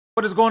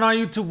What is going on,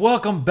 YouTube?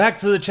 Welcome back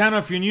to the channel.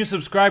 If you're new,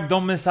 subscribe.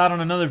 Don't miss out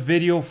on another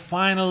video.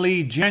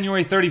 Finally,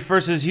 January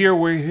 31st is here.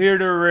 We're here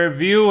to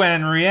review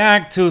and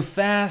react to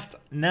Fast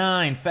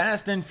 9.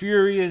 Fast and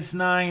Furious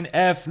 9,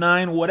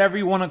 F9, whatever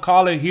you want to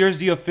call it. Here's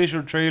the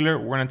official trailer.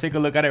 We're going to take a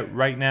look at it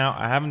right now.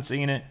 I haven't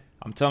seen it.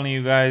 I'm telling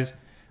you guys,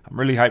 I'm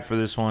really hyped for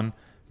this one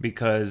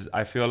because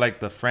I feel like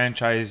the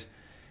franchise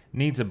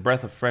needs a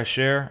breath of fresh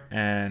air,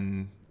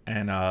 and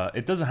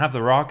it doesn't have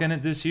The Rock in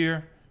it this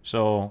year.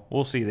 So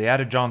we'll see. They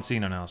added John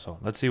Cena now, so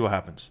let's see what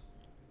happens.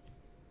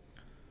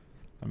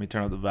 Let me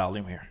turn up the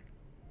volume here.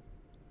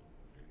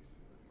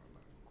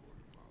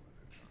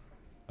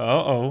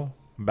 Uh-oh.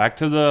 Back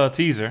to the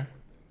teaser.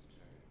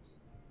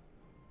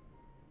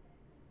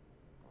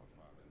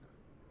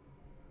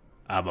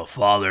 I'm a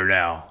father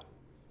now.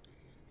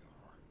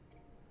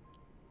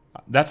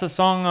 That's a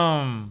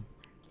song,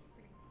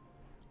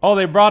 oh,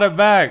 they brought it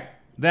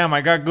back. Damn, I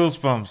got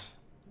goosebumps.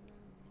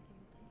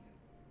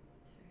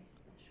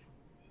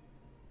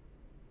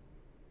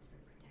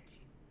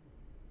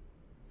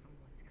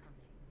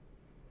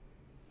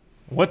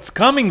 What's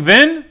coming,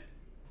 Vin?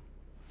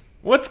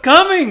 What's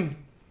coming?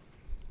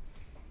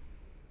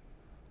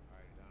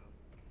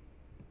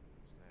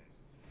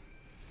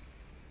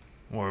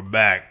 We're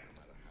back.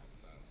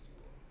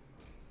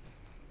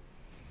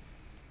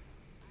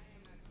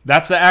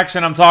 That's the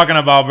action I'm talking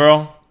about,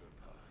 bro.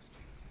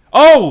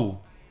 Oh!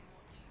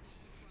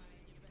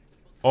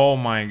 Oh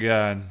my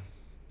God.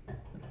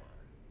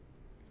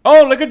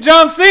 Oh, look at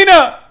John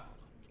Cena!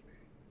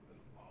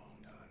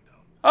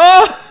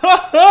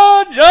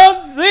 Oh, John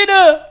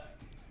Cena!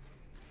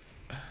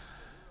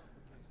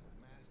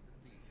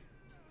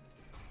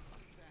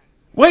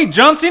 Wait,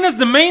 John Cena's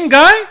the main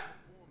guy?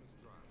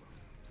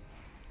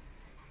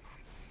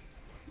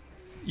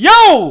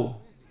 Yo!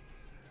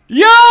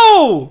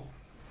 Yo!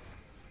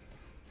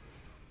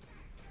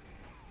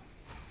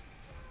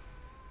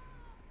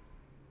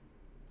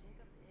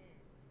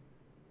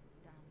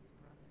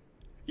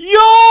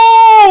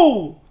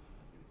 Yo!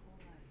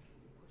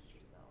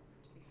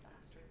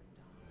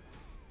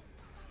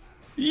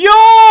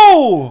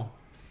 Yo!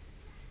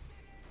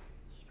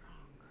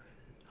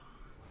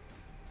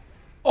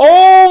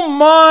 Oh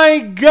my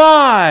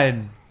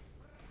God!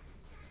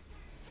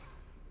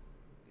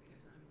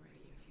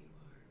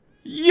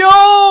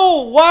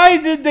 Yo! Why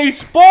did they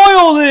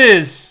spoil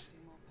this?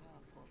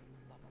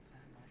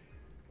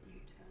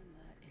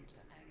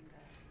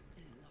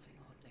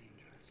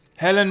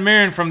 Helen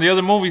Mirren from the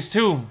other movies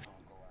too.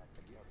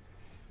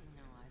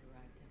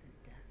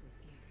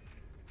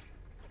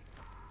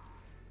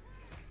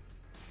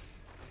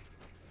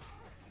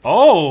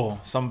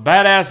 Oh, some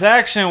badass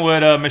action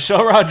with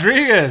Michelle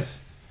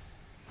Rodriguez.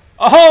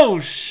 Oh,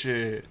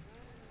 shit.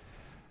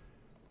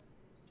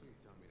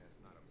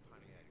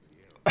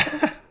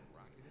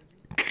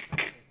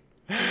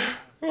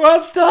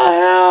 What the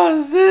hell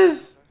is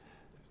this?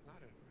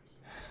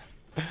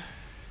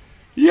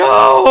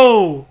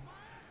 Yo!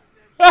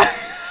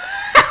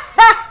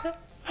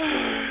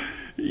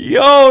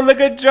 Yo, look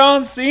at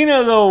John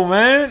Cena though,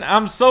 man.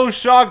 I'm so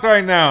shocked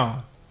right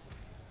now.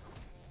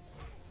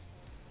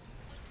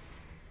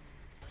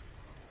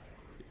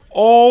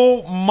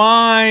 Oh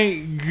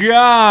my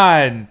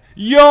God.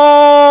 Yo!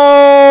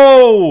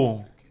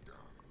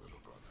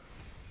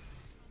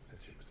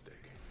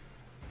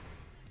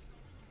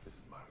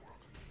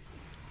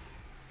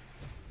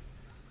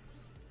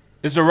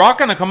 Is The Rock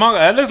gonna come out?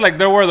 That looks like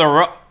they're where the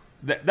Rock.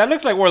 That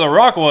looks like where the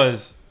Rock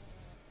was.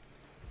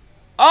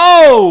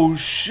 Oh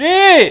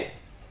shit!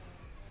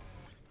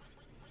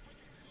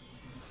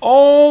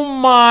 Oh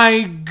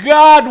my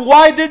God!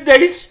 Why did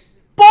they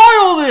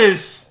spoil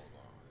this?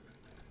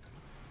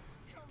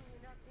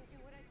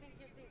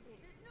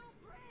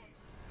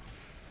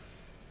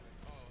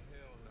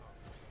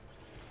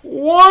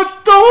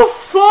 What the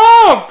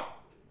fuck?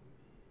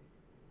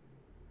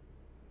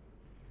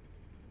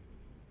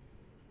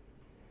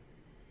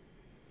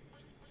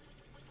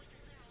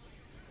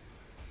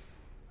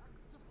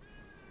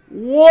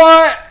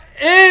 What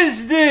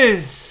is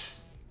this?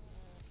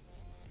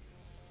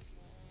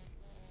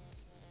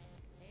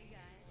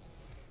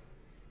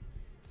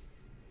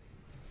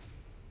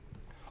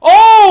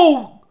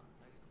 Oh!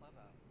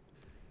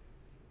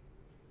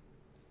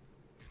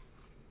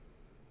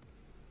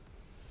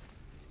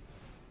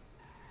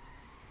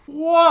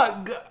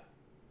 What?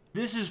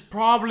 This is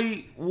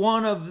probably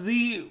one of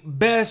the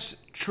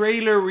best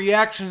trailer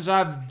reactions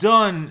I've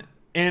done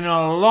in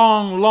a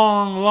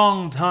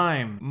long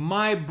time.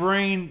 My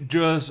brain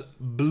just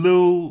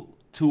blew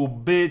to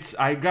bits.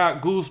 I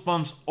got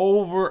goosebumps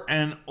over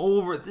and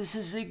over. This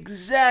is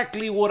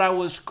exactly what I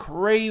was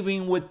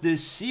craving with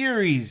this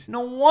series.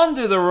 No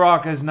wonder The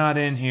Rock is not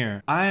in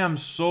here. I am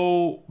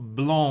so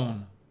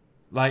blown.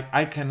 Like,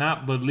 I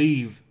cannot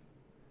believe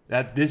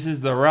that this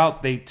is the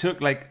route they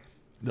took. Like,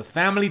 the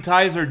family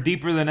ties are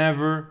deeper than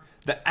ever.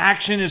 The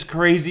action is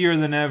crazier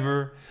than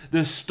ever. The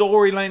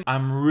storyline,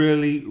 I'm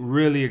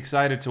really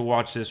excited to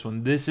watch this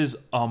one. This is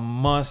a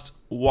must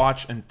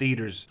watch in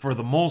theaters. For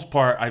the most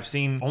part, I've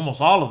seen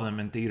almost all of them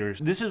in theaters.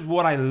 This is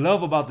what I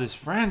love about this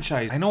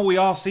franchise. I know we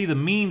all see the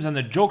memes and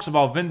the jokes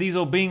about Vin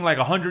Diesel being like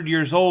 100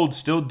 years old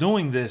still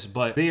doing this,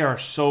 but they are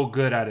so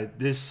good at it.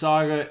 This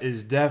saga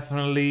is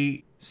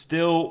definitely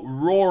still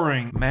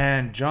roaring,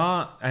 man.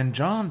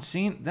 John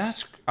Cena,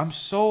 I'm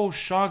so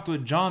shocked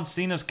with John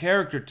Cena's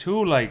character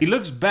too. Like, he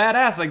looks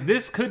badass. Like,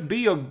 this could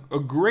be a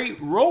great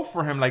role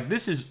for him. Like,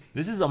 this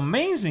is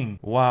amazing.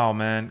 Wow,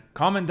 man.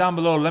 Comment down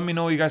below, let me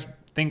know what you guys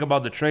think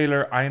about the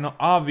trailer. I know,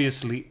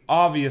 obviously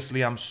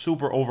I'm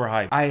super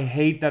overhyped. I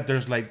hate that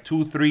there's like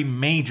 2-3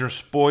 major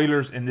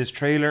spoilers in this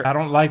trailer. I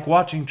don't like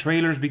watching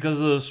trailers because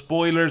of the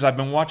spoilers. I've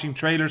been watching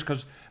trailers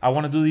because I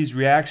want to do these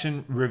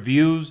reaction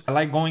reviews. I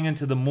like going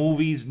into the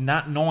movies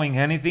not knowing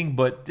anything,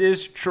 but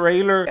this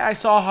trailer, I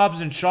saw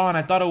Hobbs and Shaw and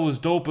I thought it was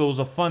dope. It was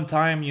a fun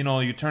time. You know,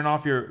 you turn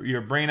off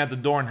your brain at the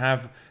door and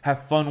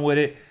have fun with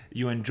it.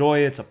 You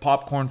enjoy it. It's a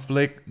popcorn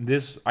flick.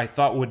 This, I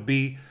thought, would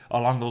be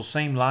along those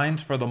same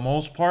lines for the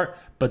most part,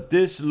 but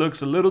this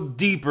looks a little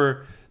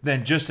deeper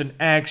than just an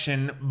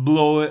action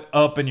blow it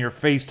up in your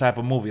face type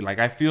of movie. Like,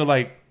 I feel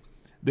like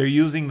they're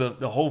using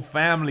the whole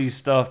family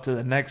stuff to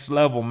the next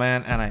level,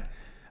 man, and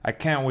I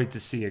can't wait to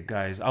see it,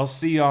 guys. I'll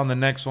see you on the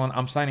next one.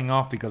 I'm signing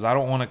off because I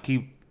don't want to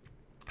keep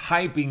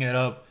hyping it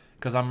up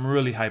because I'm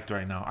really hyped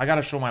right now. I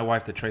gotta show my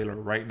wife the trailer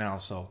right now,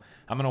 so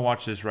I'm gonna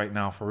watch this right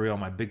now for real on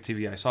my big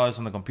TV. I saw this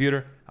on the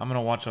computer. I'm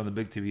gonna watch it on the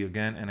big TV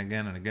again and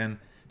again and again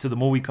till the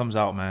movie comes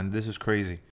out, man. This is crazy.